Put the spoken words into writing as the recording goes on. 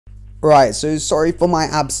Right, so sorry for my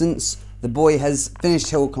absence. The boy has finished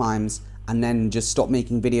hill climbs and then just stopped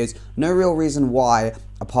making videos. No real reason why,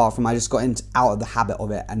 apart from I just got out of the habit of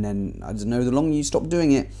it, and then I don't know, the longer you stop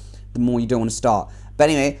doing it, the more you don't want to start. But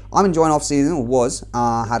anyway, I'm enjoying off season, or was.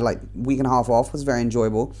 Had like a week and a half off, was very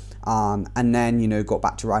enjoyable. And then, you know, got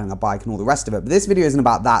back to riding a bike and all the rest of it. But this video isn't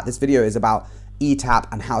about that. This video is about Etap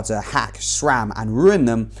and how to hack SRAM and ruin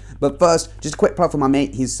them. But first, just a quick plug for my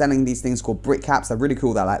mate. He's selling these things called brick caps. They're really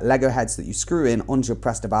cool. They're like Lego heads that you screw in onto your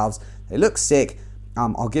Presta valves. They look sick.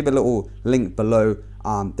 I'll give a little link below.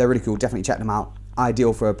 They're really cool. Definitely check them out.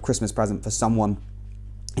 Ideal for a Christmas present for someone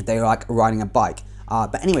if they like riding a bike.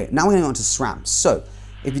 But anyway, now we're going on to SRAM. So,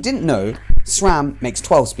 if you didn't know, SRAM makes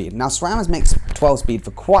 12 speed. Now, SRAM has makes 12 speed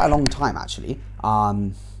for quite a long time, actually.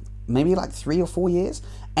 Maybe like 3 or 4 years.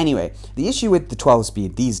 Anyway, the issue with the 12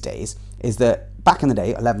 speed these days is that back in the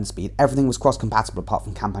day, 11 speed, everything was cross-compatible apart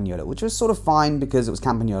from Campagnola, which was sort of fine because it was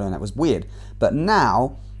Campagnola and it was weird. But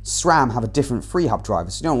now, SRAM have a different freehub driver.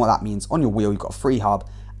 So you don't know what that means. On your wheel, you've got a freehub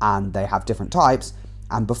and they have different types.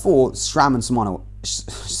 And before, SRAM and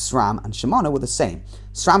Shimano were the same.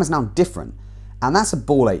 SRAM is now different. And that's a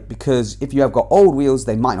ball ache because if you have got old wheels,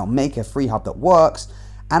 they might not make a freehub that works.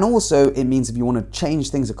 And also, it means if you want to change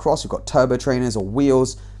things across, you've got turbo trainers or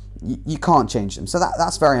wheels, you can't change them. So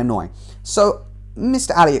that's very annoying. So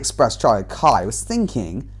Mr. AliExpress Charlie Kai was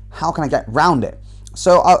thinking, how can I get around it?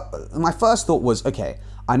 So my first thought was, okay,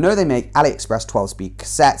 I know they make AliExpress 12-speed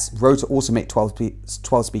cassettes. Rotor also make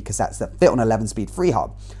 12-speed cassettes that fit on 11-speed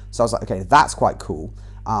freehub. So I was like, okay, that's quite cool.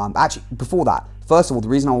 Actually, before that, first of all, the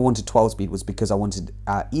reason I wanted 12-speed was because I wanted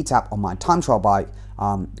Etap on my time trial bike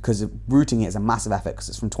because routing it is a massive effort because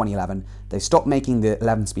it's from 2011. They stopped making the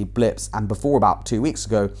 11-speed blips, and before about 2 weeks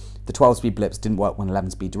ago, the 12-speed blips didn't work when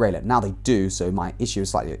 11-speed derailleur. Now they do, so my issue is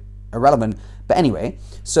slightly irrelevant. But anyway,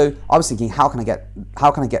 so I was thinking, how can I get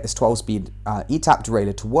this 12-speed Etap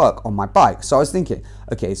derailleur to work on my bike? So I was thinking,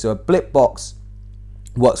 okay, so a blip box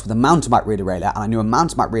works with a mountain bike rear derailleur, and I knew a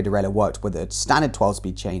mountain bike rear derailleur worked with a standard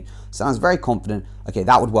 12-speed chain, so I was very confident, okay,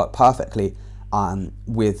 that would work perfectly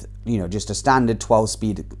with, you know, just a standard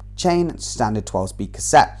 12-speed chain, standard 12-speed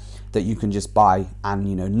cassette that you can just buy, and,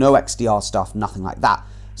 you know, no XDR stuff, nothing like that.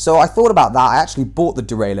 So I thought about that. I actually bought the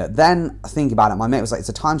derailleur. Then think about it, my mate was like, it's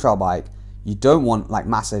a time trial bike, you don't want like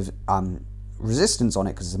massive resistance on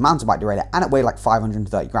it because it's a mountain bike derailleur, and it weighed like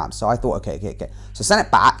 530 grams. So I thought, okay. So I sent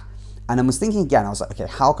it back. And then was thinking again, I was like, okay,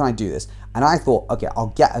 how can I do this? And I thought, okay, I'll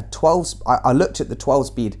get a 12, I looked at the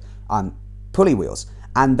 12-speed pulley wheels,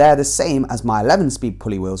 and they're the same as my 11-speed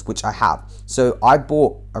pulley wheels, which I have. So I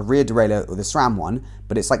bought a rear derailleur with a SRAM one,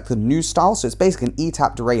 but it's like the new style, so it's basically an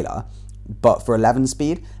Etap derailleur, but for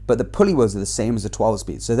 11-speed, but the pulley wheels are the same as the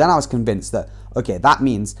 12-speed. So then I was convinced that, okay, that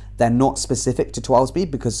means they're not specific to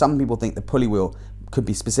 12-speed, because some people think the pulley wheel could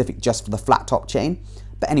be specific just for the flat top chain.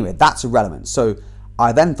 But anyway, that's irrelevant. So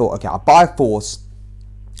I then thought, okay, I'll buy a Force,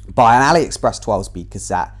 buy an AliExpress 12-speed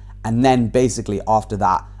cassette, and then basically after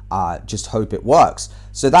that, just hope it works.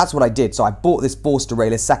 So that's what I did. So I bought this Force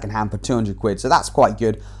derailleur secondhand for 200 quid. So that's quite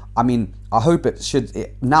good. I mean, I hope it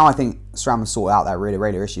should. Now I think SRAM has sorted out their rear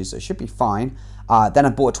derailleur issues, so it should be fine. Then I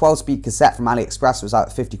bought a 12-speed cassette from AliExpress. It was out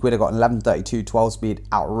at 50 quid. I got an 1132 12-speed,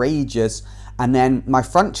 outrageous. And then my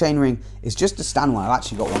front chainring is just a stand one. I've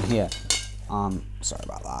actually got one here. Sorry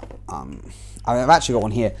about that. I've actually got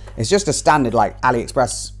one here. It's just a standard like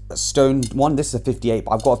AliExpress stone one. This is a 58,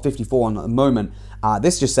 but I've got a 54 on at the moment.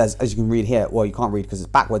 This just says, as you can read here, well, you can't read because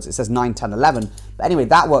it's backwards. It says 9, 10, 11. But anyway,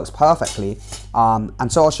 that works perfectly.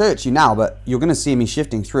 And so I'll show it to you now, but you're going to see me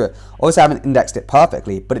shifting through it. Obviously, I haven't indexed it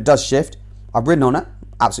perfectly, but it does shift. I've ridden on it,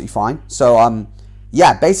 absolutely fine. So,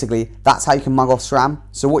 yeah, basically, that's how you can mug off SRAM.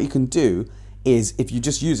 So what you can do is, if you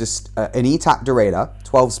just use an Etap derailleur,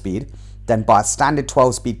 12-speed, then buy a standard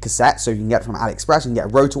 12-speed cassette, so you can get it from AliExpress. You can get a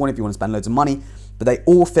rotor one if you want to spend loads of money, but they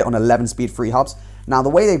all fit on 11-speed free hubs. Now, the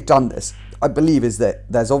way they've done this, I believe, is that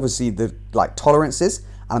there's obviously the like tolerances,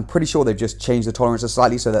 and I'm pretty sure they've just changed the tolerances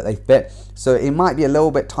slightly so that they fit. So it might be a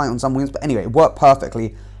little bit tight on some wheels, but anyway, it worked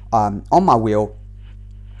perfectly on my wheel.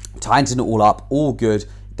 Tightened it all up, all good.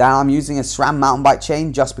 Then I'm using a SRAM mountain bike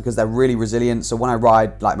chain just because they're really resilient. So when I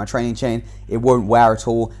ride like my training chain, it won't wear at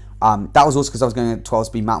all. That was also because I was going a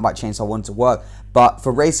 12-speed mountain bike chain, so I wanted to work. But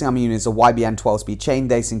for racing, I'm using a YBN 12-speed chain.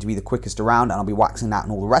 They seem to be the quickest around, and I'll be waxing that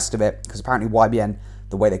and all the rest of it, because apparently YBN,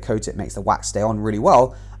 the way they coat it, makes the wax stay on really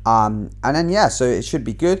well. And then, yeah, so it should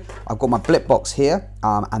be good. I've got my blip box here,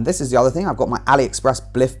 and this is the other thing. I've got my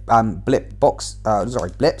AliExpress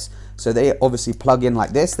blips. So they obviously plug in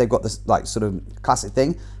like this. They've got this like sort of classic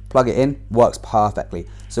thing. Plug it in, works perfectly.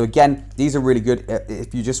 So again, these are really good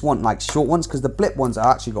if you just want like short ones, because the blip ones,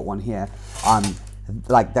 I actually got one here.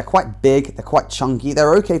 like they're quite big, they're quite chunky,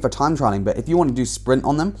 they're okay for time trialing, but if you want to do sprint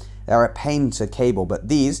on them, they're a pain to cable. But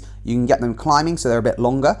these, you can get them climbing, so they're a bit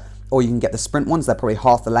longer, or you can get the sprint ones, they're probably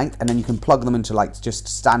half the length, and then you can plug them into like just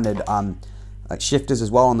standard like shifters as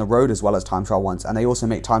well on the road, as well as time trial ones, and they also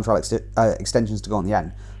make time trial extensions to go on the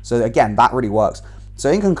end. So again, that really works. So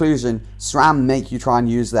in conclusion, SRAM make you try and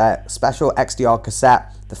use their special XDR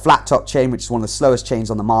cassette, the flat top chain, which is one of the slowest chains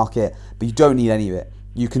on the market, but you don't need any of it.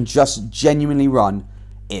 You can just genuinely run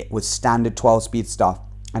it with standard 12-speed stuff,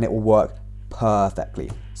 and it will work perfectly.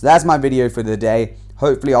 So that's my video for the day.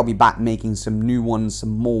 Hopefully I'll be back making some new ones,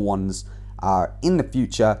 some more ones in the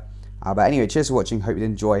future. But anyway, cheers for watching, hope you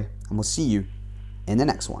enjoy, and we'll see you in the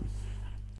next one.